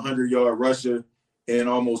allowed a 100-yard rusher in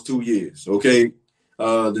almost 2 years, okay?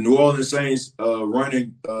 The New Orleans Saints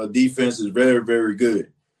running defense is very, very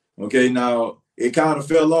good, okay? Now, it kind of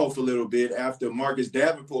fell off a little bit after Marcus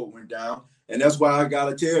Davenport went down, and that's why I got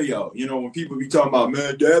to tell y'all, you know, when people be talking about,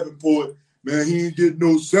 man, Davenport, man, he ain't getting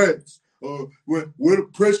no sacks. Where the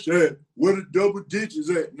pressure at? Where the double digits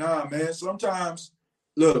at? Nah, man, sometimes,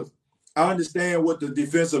 look, I understand what the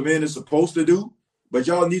defensive end is supposed to do, but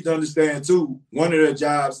y'all need to understand, too, one of their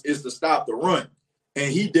jobs is to stop the run.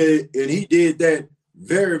 And he did that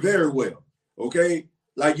very, very well, okay?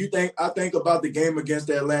 Like I think about the game against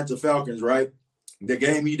the Atlanta Falcons, right? The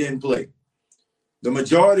game he didn't play. The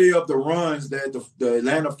majority of the runs that the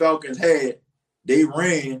Atlanta Falcons had, they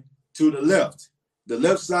ran to the left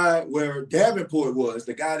side where Davenport was,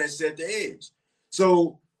 the guy that set the edge.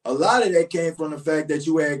 So a lot of that came from the fact that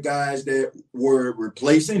you had guys that were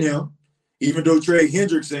replacing him, even though Trey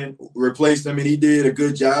Hendrickson replaced him and he did a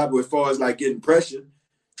good job as far as like getting pressure.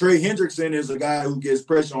 Trey Hendrickson is a guy who gets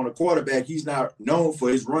pressure on the quarterback. He's not known for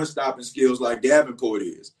his run-stopping skills like Davenport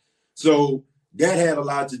is. So that had a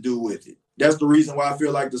lot to do with it. That's the reason why I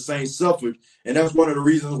feel like the Saints suffered, and that's one of the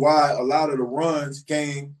reasons why a lot of the runs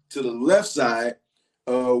came to the left side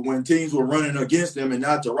when teams were running against them and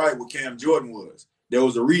not to right where Cam Jordan was. There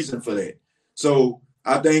was a reason for that. So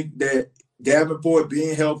I think that Davenport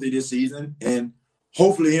being healthy this season and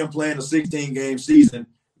hopefully him playing a 16-game season,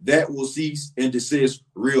 that will cease and desist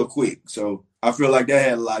real quick. So I feel like that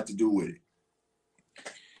had a lot to do with it.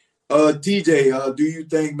 TJ, do you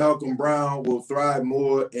think Malcolm Brown will thrive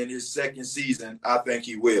more in his second season? I think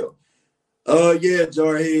he will. Yeah,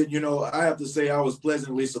 Jarhead, I have to say I was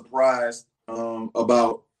pleasantly surprised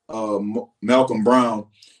about Malcolm Brown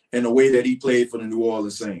and the way that he played for the New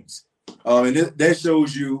Orleans Saints. And that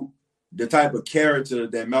shows you the type of character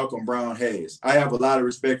that Malcolm Brown has. I have a lot of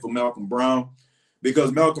respect for Malcolm Brown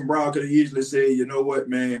because Malcolm Brown could have easily said, you know what,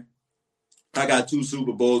 man, I got 2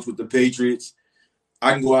 Super Bowls with the Patriots.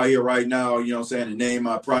 I can go out here right now, and name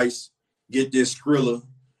my price, get this Skrilla,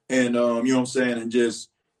 and, and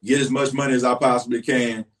just get as much money as I possibly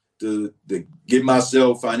can to get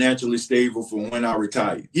myself financially stable for when I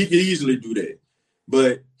retire. He could easily do that.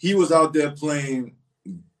 But he was out there playing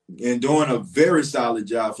and doing a very solid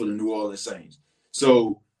job for the New Orleans Saints.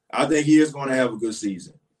 So I think he is going to have a good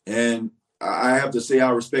season. And I have to say I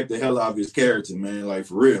respect the hell out of his character, man, like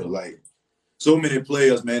for real. Like so many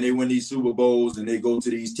players, man, they win these Super Bowls and they go to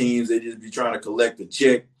these teams, they just be trying to collect a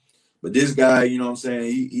check. But this guy,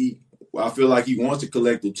 I feel like he wants to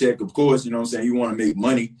collect a check. Of course, he want to make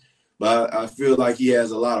money. But I feel like he has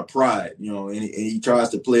a lot of pride, and he tries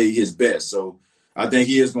to play his best. So I think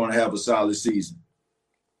he is going to have a solid season.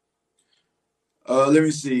 Let me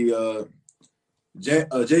see.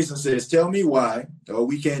 Jason says, tell me why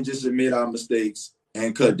we can't just admit our mistakes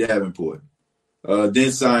and cut Davenport,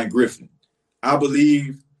 then sign Griffin. I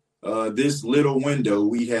believe this little window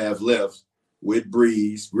we have left with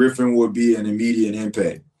Breeze, Griffin will be an immediate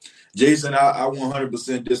impact. Jason, I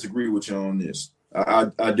 100% disagree with you on this.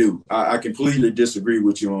 I do. I completely disagree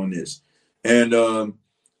with you on this. And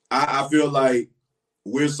I feel like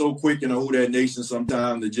we're so quick in the Who That Nation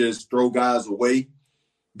sometimes to just throw guys away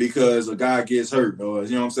because a guy gets hurt or,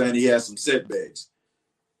 he has some setbacks.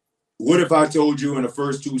 What if I told you in the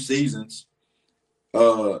first 2 seasons,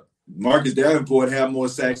 Marcus Davenport had more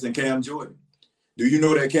sacks than Cam Jordan? Do you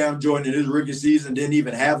know that Cam Jordan in his rookie season didn't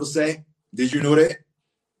even have a sack? Did you know that?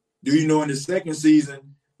 Do you know in his second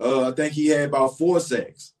season, I think he had about 4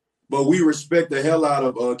 sacks. But we respect the hell out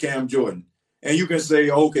of Cam Jordan. And you can say,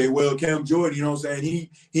 okay, well, Cam Jordan, he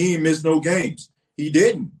ain't missed no games. He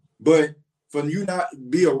didn't. But for you not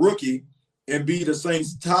be a rookie and be the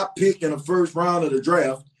Saints' top pick in the first round of the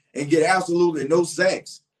draft and get absolutely no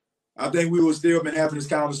sacks, I think we would still been having this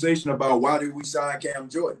conversation about why did we sign Cam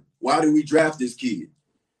Jordan? Why did we draft this kid?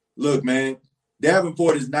 Look, man,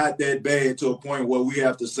 Davenport is not that bad to a point where we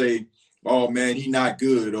have to say, oh, man, he not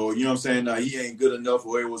good or, he ain't good enough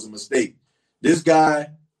or it was a mistake. This guy,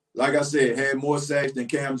 like I said, had more sacks than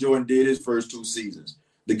Cam Jordan did his first 2 seasons.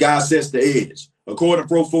 The guy sets the edge. According to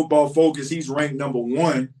Pro Football Focus, he's ranked number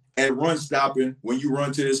 1 at run stopping when you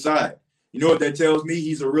run to his side. You know what that tells me?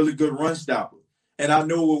 He's a really good run stopper. And I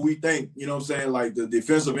know what we think, like the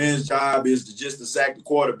defensive end's job is to sack the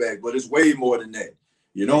quarterback, but it's way more than that.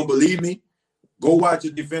 You don't believe me? Go watch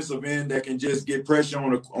a defensive end that can just get pressure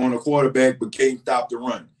on a quarterback but can't stop the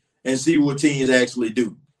run and see what teams actually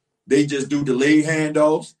do. They just do delayed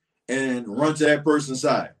handoffs and run to that person's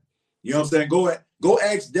side. You know what I'm saying? Go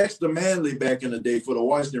ask Dexter Manley back in the day for the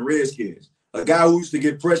Washington Redskins, a guy who used to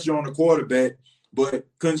get pressure on the quarterback but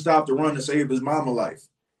couldn't stop the run to save his mama life.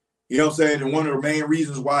 You know what I'm saying? And one of the main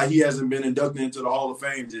reasons why he hasn't been inducted into the Hall of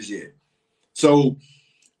Fame just yet. So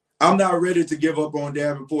I'm not ready to give up on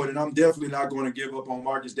Davenport, and I'm definitely not going to give up on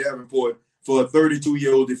Marcus Davenport for a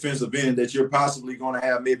 32-year-old defensive end that you're possibly going to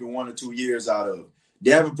have maybe 1 or 2 years out of.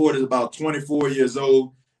 Davenport is about 24 years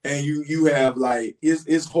old, and you have like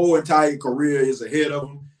his whole entire career is ahead of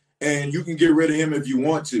him, and you can get rid of him if you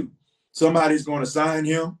want to. Somebody's going to sign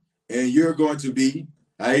him, and you're going to be,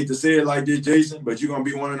 I hate to say it like this, Jason, but you're going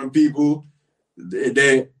to be one of them people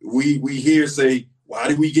that we hear say, why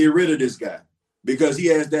did we get rid of this guy? Because he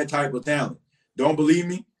has that type of talent. Don't believe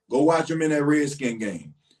me? Go watch him in that Redskin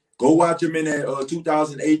game. Go watch him in that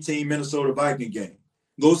 2018 Minnesota Viking game.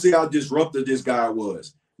 Go see how disruptive this guy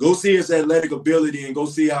was. Go see his athletic ability and go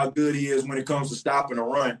see how good he is when it comes to stopping a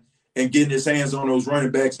run and getting his hands on those running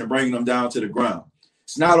backs and bringing them down to the ground.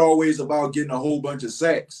 It's not always about getting a whole bunch of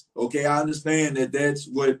sacks. Okay, I understand that that's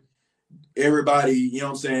what everybody,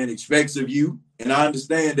 expects of you. And I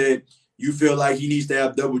understand that, you feel like he needs to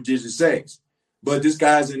have double-digit sacks. But this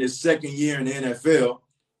guy's in his second year in the NFL,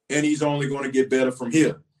 and he's only going to get better from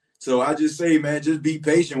here. So I just say, man, just be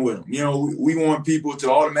patient with him. You know, we want people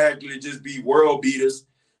to automatically just be world beaters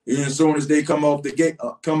as soon as they come off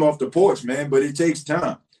the porch, man. But it takes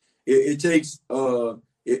time. It takes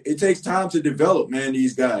time to develop, man,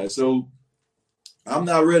 these guys. So I'm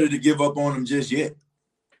not ready to give up on them just yet.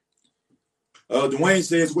 Dwayne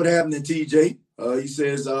says, what happened to TJ? He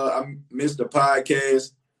says, I missed the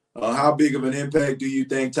podcast. How big of an impact do you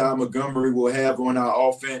think Ty Montgomery will have on our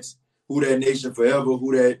offense? Who that nation forever?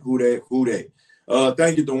 Who that?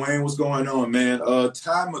 Thank you, Dwayne. What's going on, man?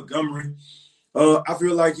 Ty Montgomery, I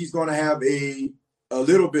feel like he's going to have a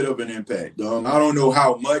little bit of an impact. I don't know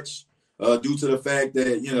how much due to the fact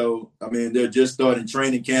that, they're just starting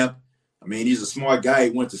training camp. I mean, he's a smart guy.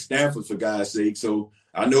 He went to Stanford, for God's sake. So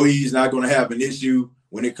I know he's not going to have an issue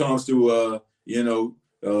when it comes to,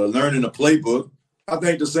 learning the playbook. I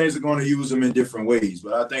think the Saints are going to use him in different ways,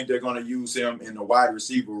 but I think they're going to use him in the wide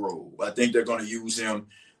receiver role. I think they're going to use him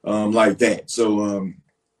like that. So,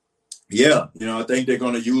 I think they're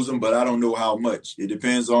going to use him, but I don't know how much. It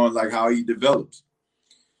depends on, how he develops.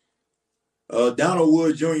 Donald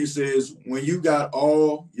Wood Jr. says, when you got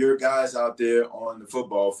all your guys out there on the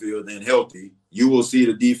football field and healthy, you will see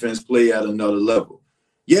the defense play at another level.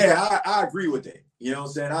 Yeah, I agree with that. You know what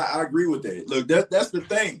I'm saying? I agree with that. Look, that's the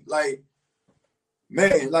thing.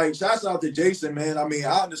 Shouts out to Jason, man. I mean,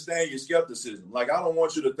 I understand your skepticism. I don't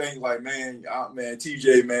want you to think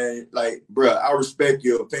TJ, man, bruh, I respect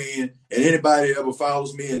your opinion. And anybody that ever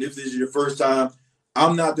follows me, and if this is your first time,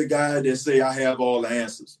 I'm not the guy that say I have all the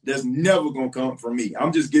answers. That's never going to come from me.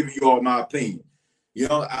 I'm just giving you all my opinion. You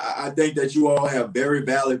know, I think that you all have very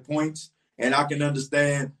valid points, and I can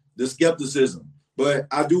understand the skepticism. But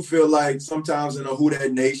I do feel like sometimes in a Who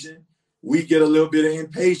Dat Nation, we get a little bit of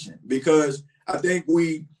impatient because I think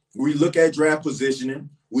we look at draft positioning,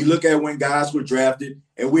 we look at when guys were drafted,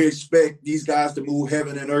 and we expect these guys to move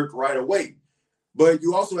heaven and earth right away. But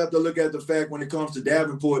you also have to look at the fact when it comes to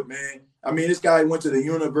Davenport, man. I mean, this guy went to the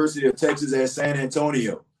University of Texas at San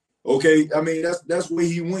Antonio. Okay, I mean, that's where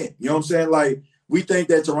he went. You know what I'm saying? We think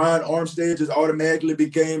that Teron Armstead just automatically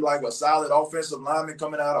became a solid offensive lineman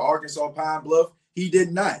coming out of Arkansas Pine Bluff. He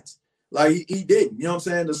did not. He didn't. You know what I'm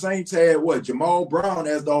saying? The Saints had Jamal Brown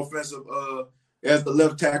as the offensive as the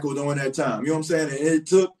left tackle during that time. You know what I'm saying? And it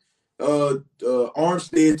took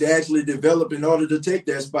Armstead to actually develop in order to take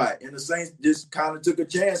that spot. And the Saints just kind of took a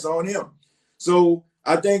chance on him. So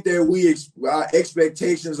I think that our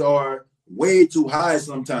expectations are way too high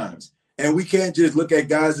sometimes. And we can't just look at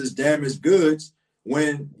guys as damaged goods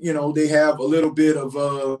when, they have a little bit of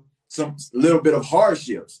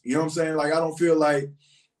hardships. You know what I'm saying? I don't feel like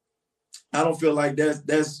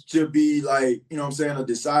that should be a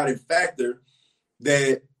deciding factor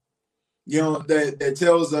that that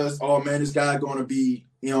tells us, oh man, this guy's going to be,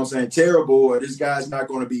 terrible, or this guy's not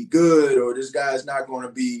going to be good, or this guy's not going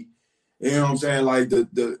to be, a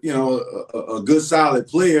good solid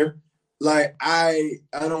player. I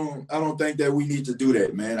don't think that we need to do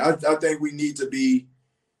that, man. I think we need to be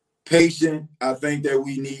patient. I think that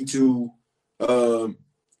we need to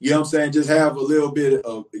just have a little bit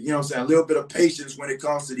of, a little bit of patience when it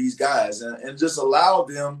comes to these guys and just allow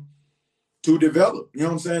them to develop. You know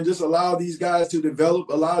what I'm saying? Just allow these guys to develop,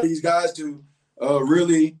 allow these guys to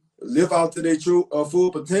really live out to their true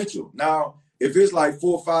full potential. Now, if it's 4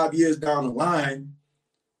 or 5 years down the line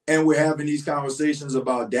and we're having these conversations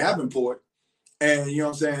about Davenport and,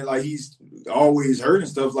 he's always hurt and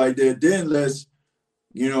stuff like that, then let's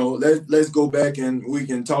go back and we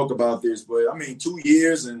can talk about this. But 2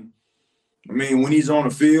 years, and when he's on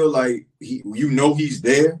the field, he's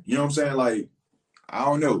there. You know what I'm saying? I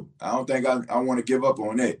don't know. I don't think I want to give up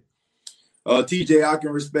on that. TJ, I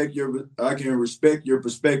can respect your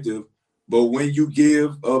perspective, but when you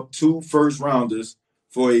give up 2 first-rounders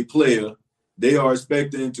for a player, they are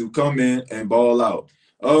expecting to come in and ball out.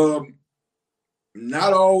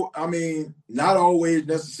 Not always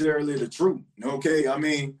necessarily the truth. Okay,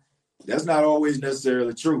 that's not always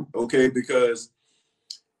necessarily true. Okay, because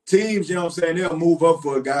teams, they'll move up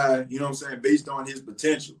for a guy, based on his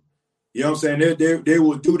potential. You know what I'm saying? They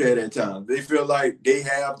will do that at times. They feel like they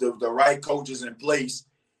have the right coaches in place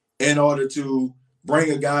in order to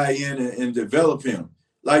bring a guy in and develop him.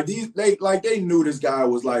 They knew this guy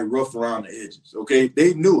was rough around the edges. Okay,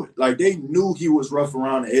 they knew it. They knew he was rough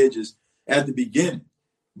around the edges at the beginning.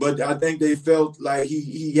 But I think they felt like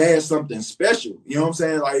he had something special. You know what I'm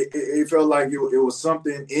saying? It felt like it was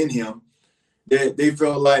something in him that they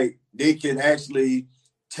felt like they can actually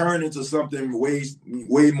turn into something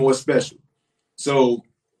way more special. So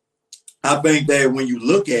I think that when you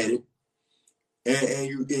look at it and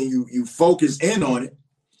you focus in on it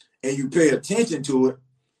and you pay attention to it,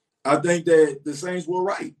 I think that the Saints were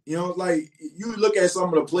right. You know, like you look at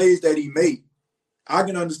some of the plays that he made, I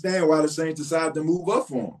can understand why the Saints decided to move up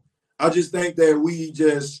for him. I just think that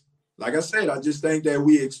like I said, I just think that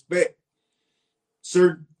we expect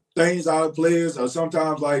certain things out of players, or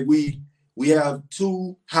sometimes like we have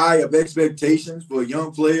too high of expectations for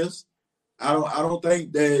young players. I don't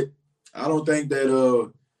think that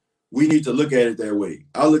we need to look at it that way.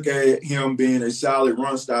 I look at him being a solid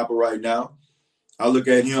run stopper right now. I look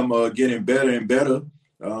at him getting better and better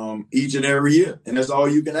each and every year, and that's all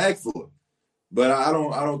you can ask for. But I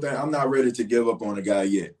don't think I'm not ready to give up on the guy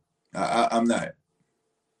yet. I'm not.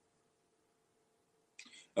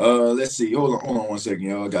 Let's see. Hold on 1 second,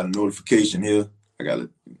 y'all. I got a notification here. I got it.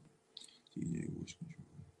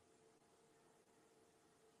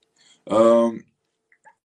 Hold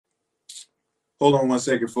on 1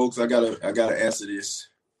 second, folks. I gotta answer this.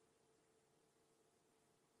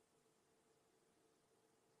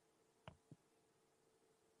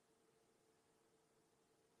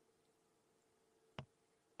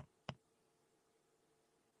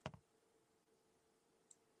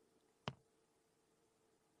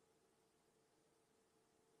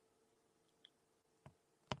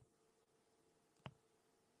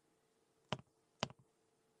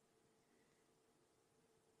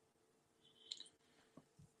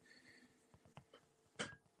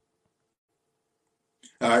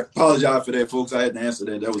 All right, apologize for that, folks. I had to answer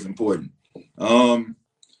that. That was important.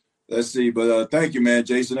 Let's see, but thank you, man,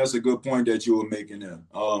 Jason. That's a good point that you were making there.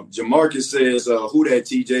 Jamarcus says, "Who that,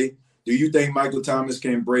 TJ? Do you think Michael Thomas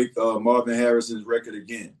can break Marvin Harrison's record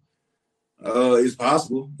again?" It's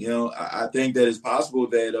possible. You know, I think that it's possible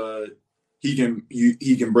that he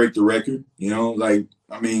can break the record. You know, like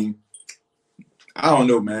I mean, I don't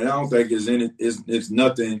know, man. I don't think it's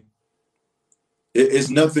nothing. It's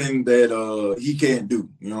nothing that he can't do.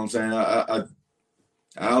 You know what I'm saying?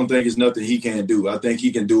 I don't think it's nothing he can't do. I think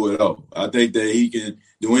he can do it all. I think that he can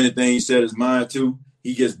do anything he set his mind to.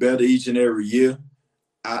 He gets better each and every year.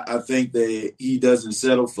 I think that he doesn't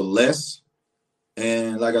settle for less.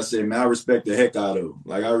 And like I said, man, I respect the heck out of him.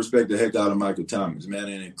 Like I respect the heck out of Michael Thomas, man.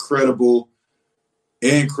 An incredible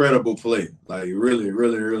player. Like really,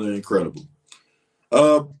 really, really incredible.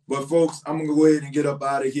 But folks, I'm gonna go ahead and get up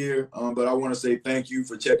out of here. But I want to say thank you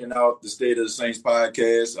for checking out the State of the Saints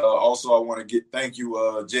podcast. Also, I want to thank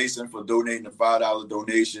you, Jason, for donating the $5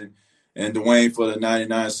 donation, and Dwayne for the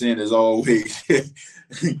 99 cents as always.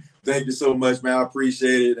 Thank you so much, man. I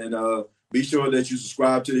appreciate it. And be sure that you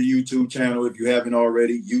subscribe to the YouTube channel if you haven't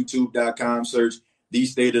already. YouTube.com, search the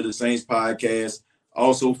State of the Saints podcast.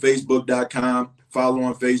 Also, Facebook.com. Follow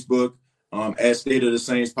on Facebook at State of the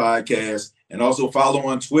Saints podcast. And also follow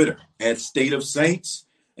on Twitter at State of Saints.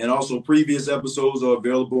 And also previous episodes are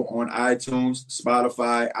available on iTunes,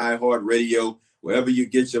 Spotify, iHeartRadio, wherever you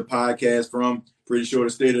get your podcast from. Pretty sure the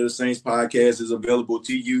State of the Saints podcast is available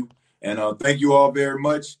to you. And thank you all very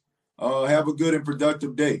much. Have a good and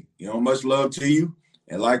productive day. You know, much love to you.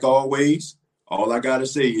 And like always, all I got to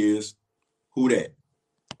say is, who that?